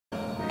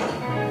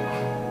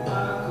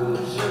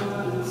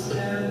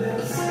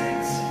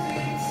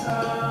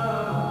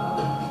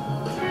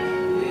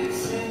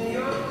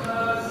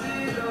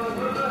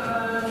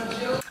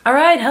All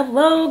right,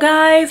 hello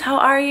guys, how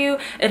are you?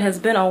 It has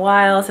been a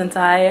while since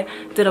I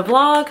did a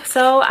vlog,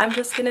 so I'm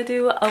just gonna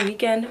do a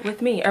weekend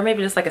with me, or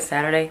maybe just like a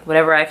Saturday,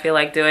 whatever I feel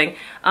like doing.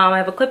 I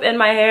have a clip in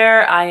my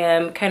hair. I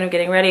am kind of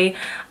getting ready.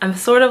 I'm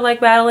sort of like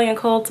battling a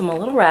cold, so I'm a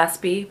little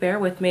raspy, bear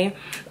with me.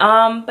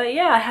 But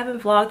yeah, I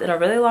haven't vlogged in a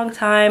really long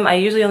time. I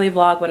usually only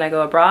vlog when I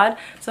go abroad,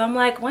 so I'm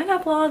like, why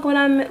not vlog when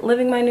I'm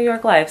living my New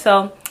York life?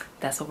 So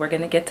that's what we're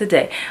gonna get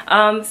today.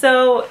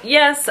 So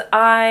yes,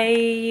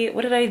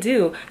 what did I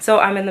do? So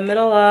I'm in the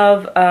middle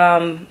of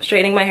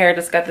straightening my hair.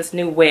 Just got this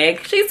new wig.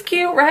 She's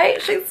cute,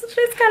 right? She's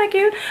kind of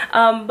cute.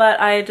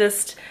 But I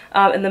just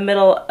in the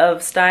middle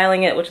of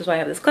styling it, which is why I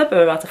have this clip. I'm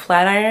about to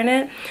flat iron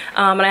it.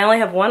 And I only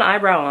have one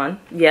eyebrow on.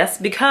 Yes,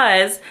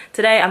 because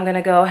today I'm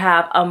gonna go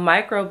have a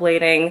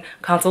microblading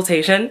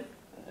consultation.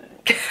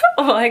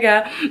 Oh my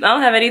god, I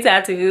don't have any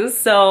tattoos,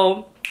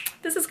 so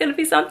this is gonna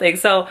be something.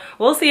 So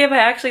we'll see if I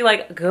actually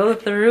like go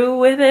through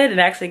with it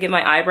and actually get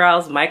my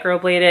eyebrows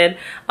microbladed.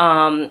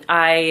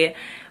 I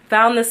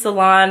found this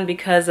salon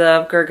because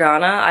of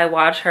Gergana. I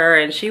watch her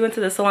and she went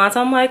to the salon,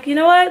 so I'm like, you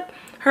know what?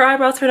 Her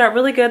eyebrows turned out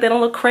really good. They don't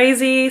look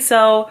crazy,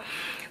 so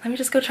let me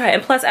just go try it.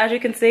 And plus, as you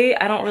can see,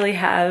 I don't really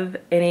have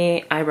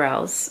any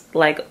eyebrows.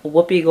 Like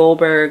Whoopi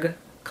Goldberg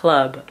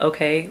club,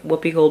 okay?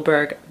 Whoopi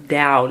Goldberg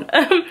down.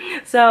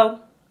 So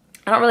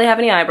I don't really have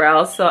any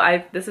eyebrows, so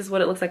this is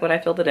what it looks like when I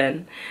filled it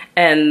in,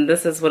 and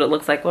this is what it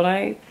looks like when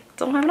I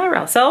don't have an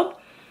eyebrow. So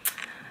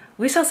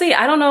we shall see.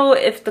 I don't know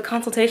if the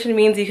consultation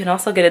means you can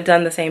also get it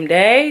done the same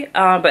day,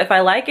 but if I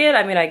like it,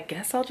 I mean, I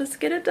guess I'll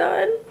just get it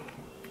done.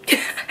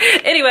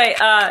 Anyway,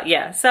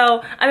 yeah,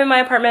 so I'm in my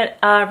apartment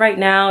right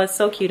now. It's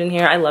so cute in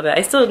here. I love it.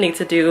 I still need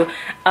to do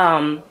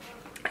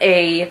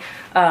a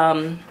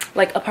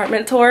like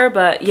apartment tour,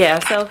 but yeah,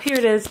 so here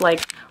it is, like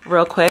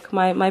real quick,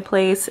 my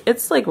place.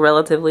 It's like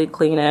relatively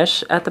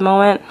cleanish at the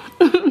moment.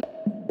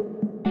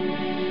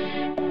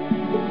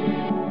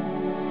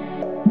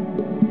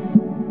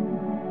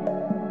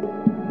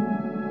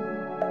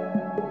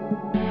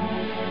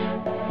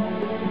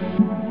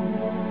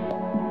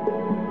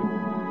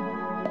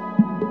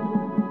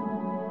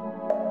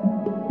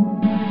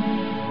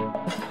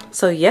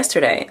 So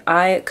yesterday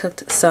I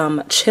cooked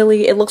some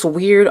chili. It looks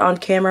weird on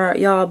camera,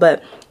 y'all,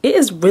 but it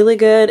is really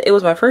good. It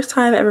was my first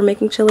time ever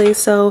making chili,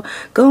 so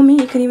go me.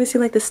 You can even see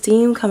like the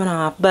steam coming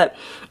off, but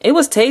it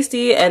was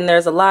tasty. And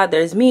there's a lot.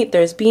 There's meat,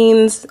 there's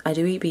beans. I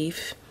do eat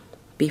beef.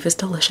 Beef is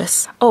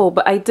delicious. Oh,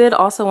 but I did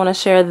also want to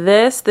share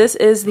this. This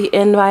is the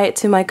invite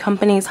to my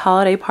company's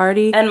holiday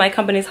party, and my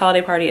company's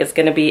holiday party is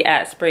going to be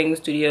at Spring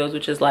Studios,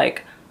 which is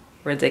like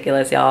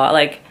ridiculous, y'all.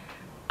 Like,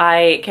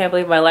 I can't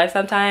believe my life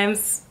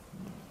sometimes.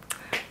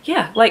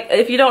 Yeah, like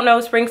if you don't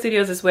know, Spring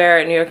Studios is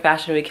where New York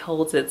Fashion Week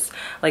holds its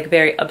like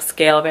very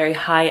upscale, very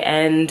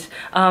high-end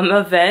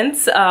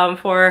events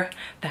for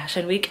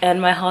Fashion Week,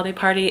 and my holiday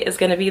party is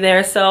gonna be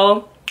there.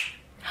 So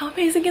how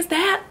amazing is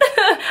that?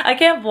 I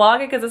can't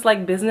vlog it because it's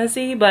like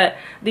businessy, but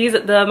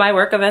my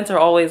work events are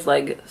always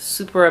like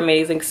super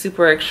amazing,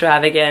 super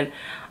extravagant.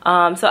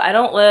 So I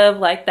don't live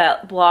like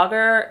that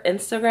blogger,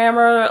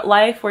 Instagrammer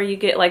life where you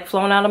get like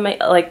flown out of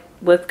like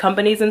with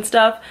companies and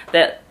stuff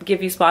that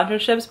give you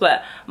sponsorships,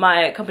 but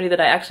my company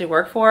that I actually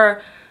work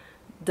for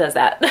does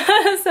that.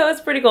 So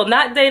it's pretty cool.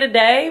 Not day to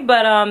day,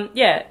 but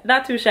yeah,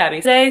 not too shabby.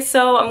 Today,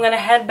 so I'm gonna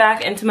head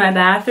back into my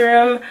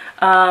bathroom,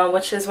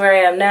 which is where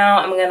I am now.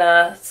 I'm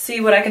gonna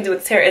see what I can do with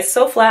this hair. It's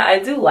so flat. I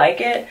do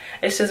like it.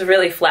 It's just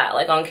really flat.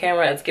 Like on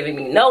camera, it's giving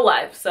me no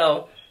life.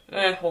 So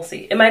we'll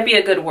see. It might be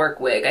a good work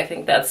wig. I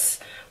think that's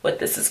what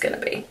this is gonna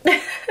be.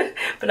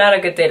 But not a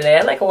good day today.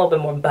 I like a little bit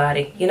more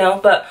body, you know,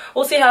 but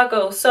we'll see how it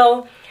goes.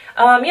 So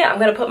yeah, I'm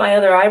gonna put my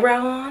other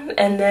eyebrow on,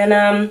 and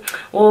then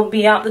we'll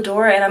be out the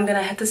door, and I'm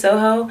gonna head to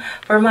Soho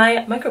for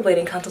my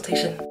microblading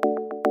consultation.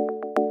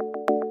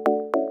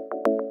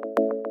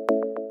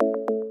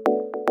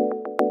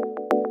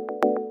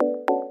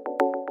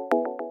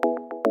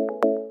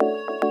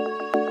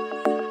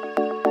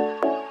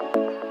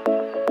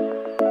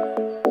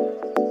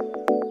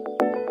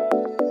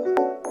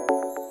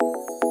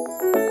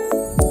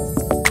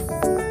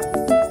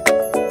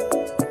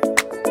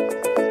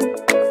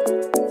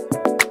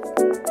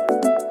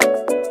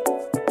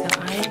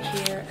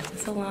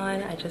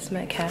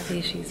 Met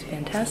Kathy. She's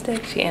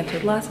fantastic. She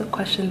answered lots of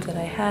questions that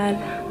I had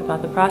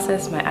about the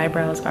process. My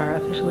eyebrows are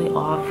officially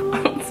off,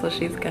 so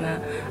she's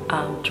gonna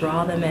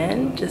draw them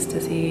in just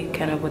to see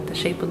kind of what the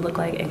shape would look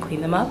like and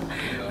clean them up.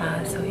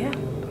 So yeah,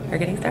 we're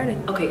getting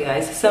started. Okay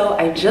guys, so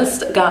I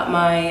just got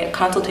my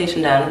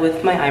consultation done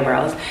with my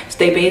eyebrows. So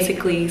they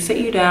basically sit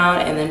you down,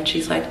 and then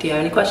she's like, do you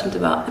have any questions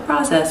about the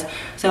process?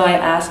 So I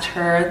asked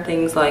her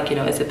things like, you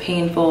know, is it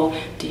painful?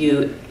 Do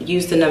you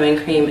use the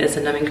numbing cream? Is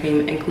the numbing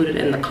cream included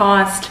in the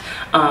cost?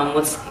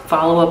 What's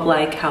follow-up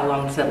like? How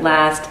long does it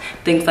last?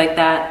 Things like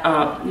that.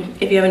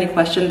 If you have any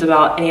questions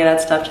about any of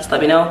that stuff, just let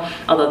me know.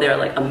 Although there are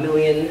like a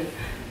million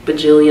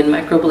bajillion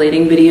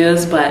microblading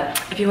videos, but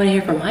if you want to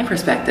hear from my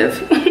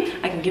perspective,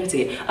 I can can give it to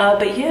you.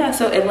 But yeah,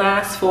 so it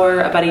lasts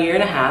for about 1.5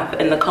 years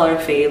and the color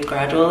fades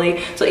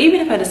gradually. So even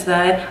if I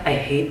decide I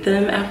hate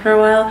them after a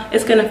while,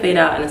 it's gonna fade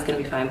out and it's gonna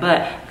be fine.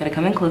 But I'm gonna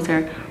come in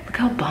closer. Look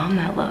how bomb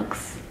that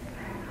looks.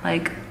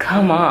 Like,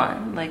 come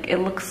on. Like, it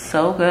looks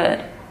so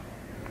good.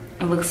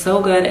 It looks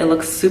so good. It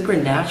looks super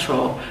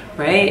natural,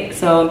 right?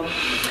 So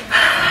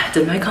I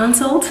did my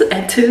consult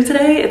at 2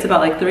 today. It's about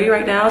like 3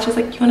 right now. She's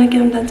like, you wanna get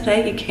them done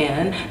today? You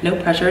can. No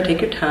pressure,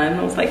 take your time.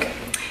 And I was like,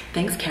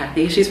 thanks,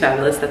 Kathy. She's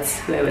fabulous. That's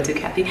who I went to,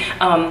 Kathy.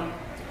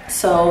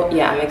 So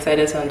yeah, I'm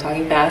excited. So I'm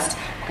talking fast.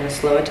 I'm gonna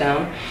slow it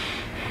down.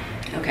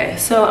 Okay,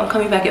 so I'm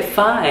coming back at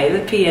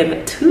 5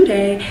 p.m.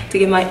 today to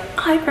get my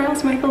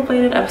eyebrows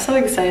microbladed. I'm so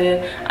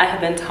excited. I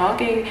have been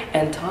talking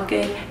and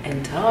talking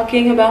and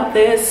talking about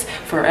this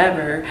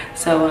forever.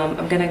 So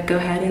I'm gonna go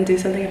ahead and do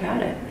something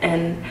about it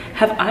and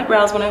have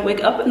eyebrows when I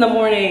wake up in the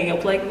morning.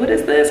 I'm like, what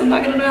is this? I'm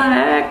not gonna know how to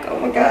act. Oh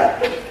my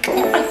God, come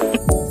on.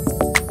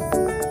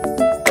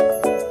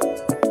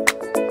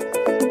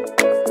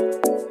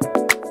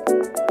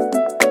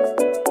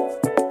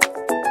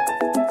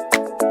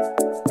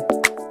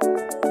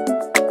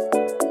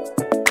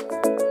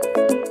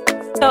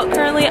 So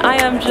currently I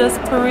am just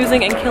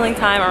perusing and killing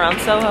time around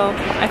Soho.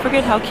 I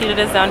forget how cute it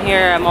is down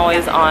here. I'm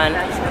always on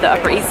the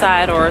Upper East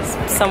Side or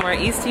somewhere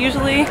east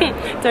usually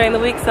during the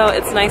week, so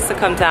it's nice to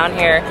come down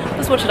here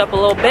to switch it up a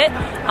little bit.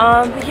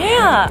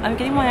 Yeah, I'm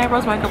getting my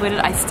eyebrows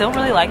microbladed. I still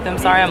really like them.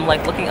 Sorry, I'm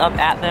like looking up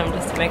at them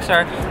just to make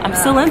sure I'm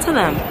still into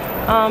them.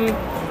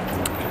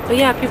 But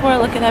yeah, people are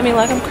looking at me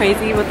like I'm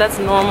crazy, but that's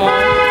normal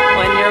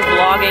when you're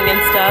vlogging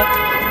and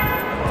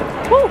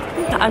stuff. Woo!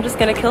 I'm just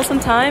gonna kill some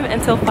time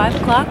until 5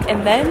 o'clock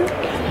and then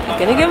I'm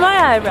gonna get my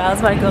eyebrows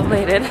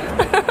microbladed.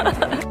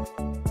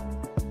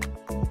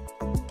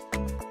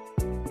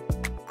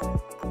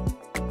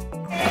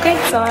 Okay,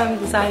 so I'm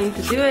deciding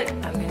to do it.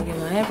 I'm gonna get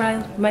my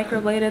eyebrows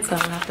microbladed so I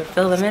don't have to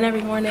fill them in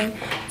every morning.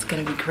 It's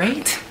gonna be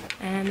great.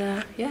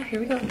 And yeah, here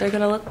we go. They're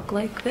gonna look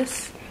like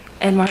this.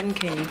 And Martin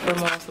King for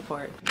moral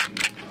support.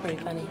 Pretty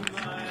funny.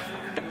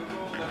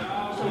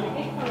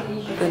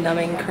 The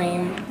numbing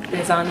cream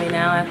is on me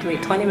now. I have to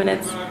wait 20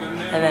 minutes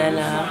and then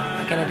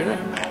we're gonna do it.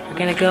 We're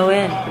gonna go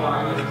in.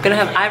 I'm gonna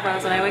have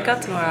eyebrows when I wake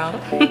up tomorrow.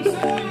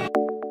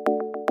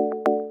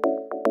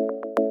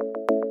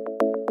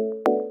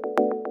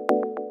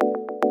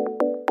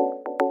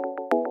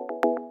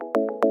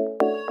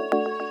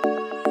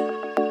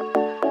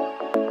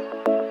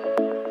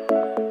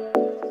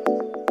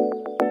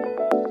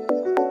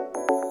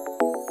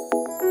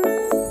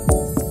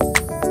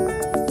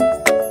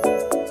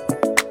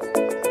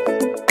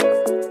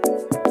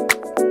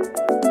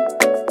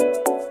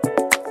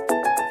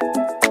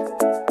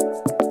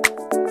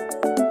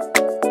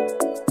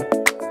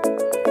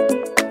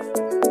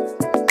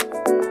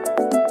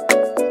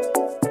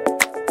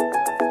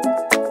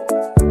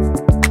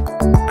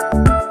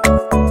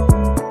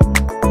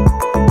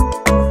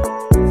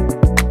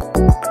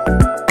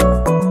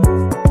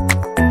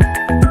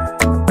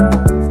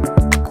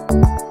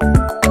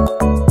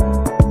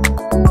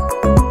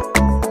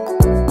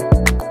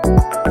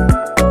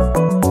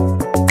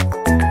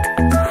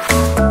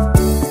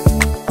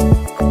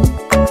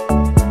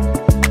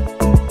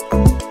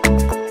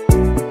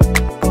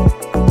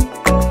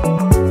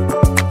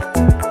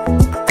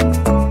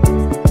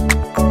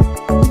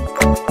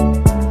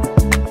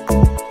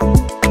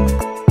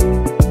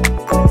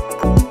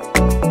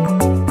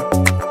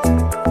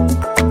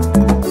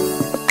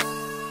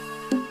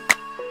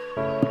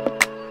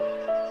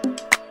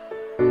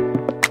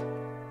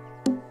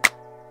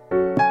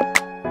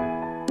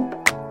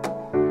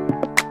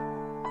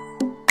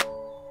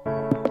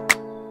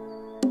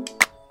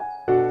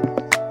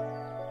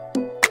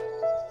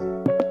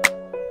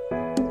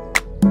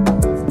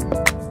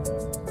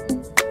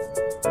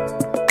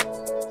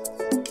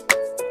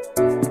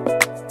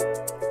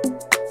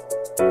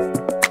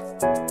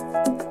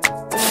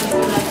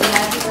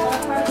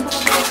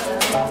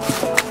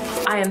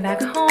 am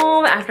back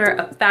home after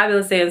a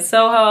fabulous day in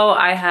Soho.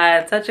 I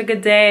had such a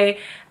good day.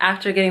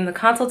 After getting the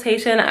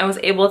consultation, I was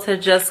able to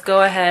just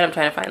go ahead. I'm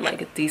trying to find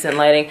like a decent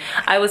lighting.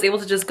 I was able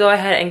to just go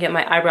ahead and get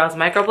my eyebrows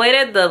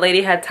microbladed. The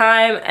lady had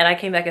time and I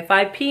came back at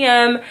 5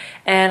 p.m.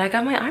 and I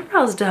got my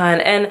eyebrows done.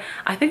 And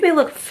I think they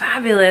look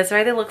fabulous,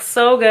 right? They look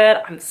so good.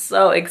 I'm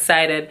so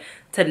excited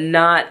to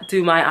not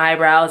do my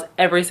eyebrows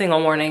every single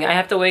morning. I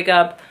have to wake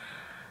up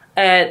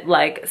at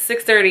like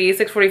 6:30,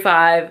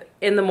 6:45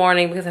 in the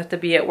morning because I have to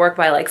be at work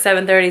by like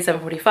 7:30,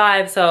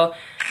 7:45. So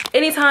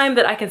anytime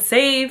that I can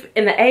save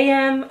in the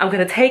AM, I'm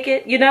gonna take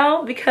it, you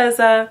know, because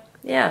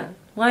yeah,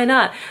 why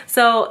not?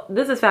 So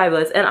this is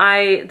fabulous. And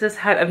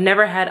I've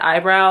never had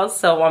eyebrows,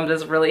 so I'm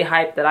just really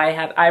hyped that I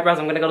have eyebrows.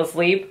 I'm gonna go to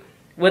sleep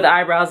with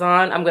eyebrows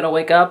on. I'm gonna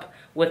wake up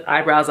with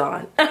eyebrows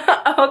on.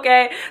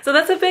 Okay, so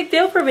that's a big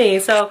deal for me.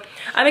 So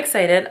I'm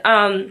excited.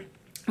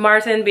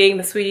 Martin, being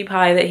the sweetie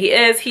pie that he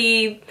is,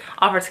 he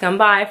offered to come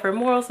by for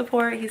moral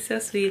support. He's so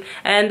sweet.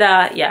 And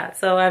yeah,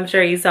 so I'm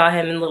sure you saw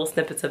him in little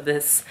snippets of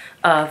this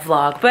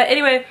vlog. But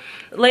anyway,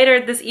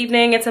 later this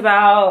evening, it's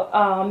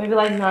about maybe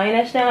like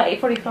 9-ish now,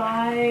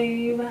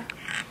 8:45.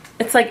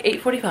 It's like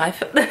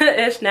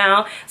 8:45-ish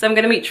now. So I'm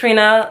gonna meet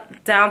Trina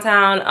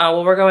downtown.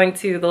 Well, we're going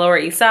to the Lower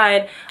East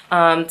Side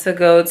to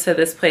go to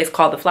this place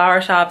called the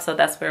Flower Shop. So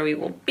that's where we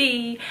will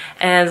be.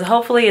 And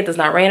hopefully it does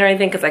not rain or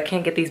anything because I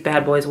can't get these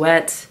bad boys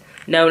wet.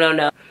 No, no,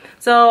 no.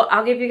 So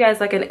I'll give you guys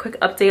like a quick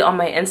update on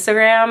my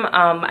Instagram.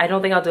 I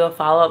don't think I'll do a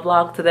follow-up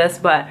vlog to this,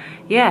 but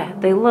yeah,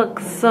 they look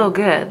so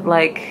good.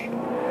 Like,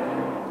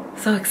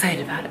 so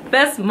excited about it.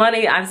 Best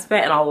money I've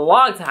spent in a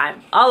long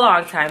time.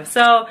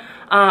 So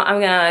I'm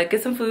gonna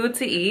get some food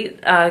to eat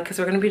because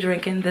we're gonna be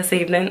drinking this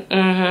evening.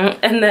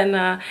 And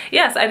then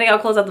yes, I think I'll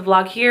close out the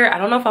vlog here. I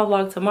don't know if I'll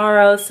vlog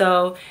tomorrow,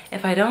 so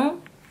if I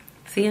don't,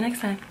 see you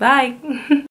next time. Bye.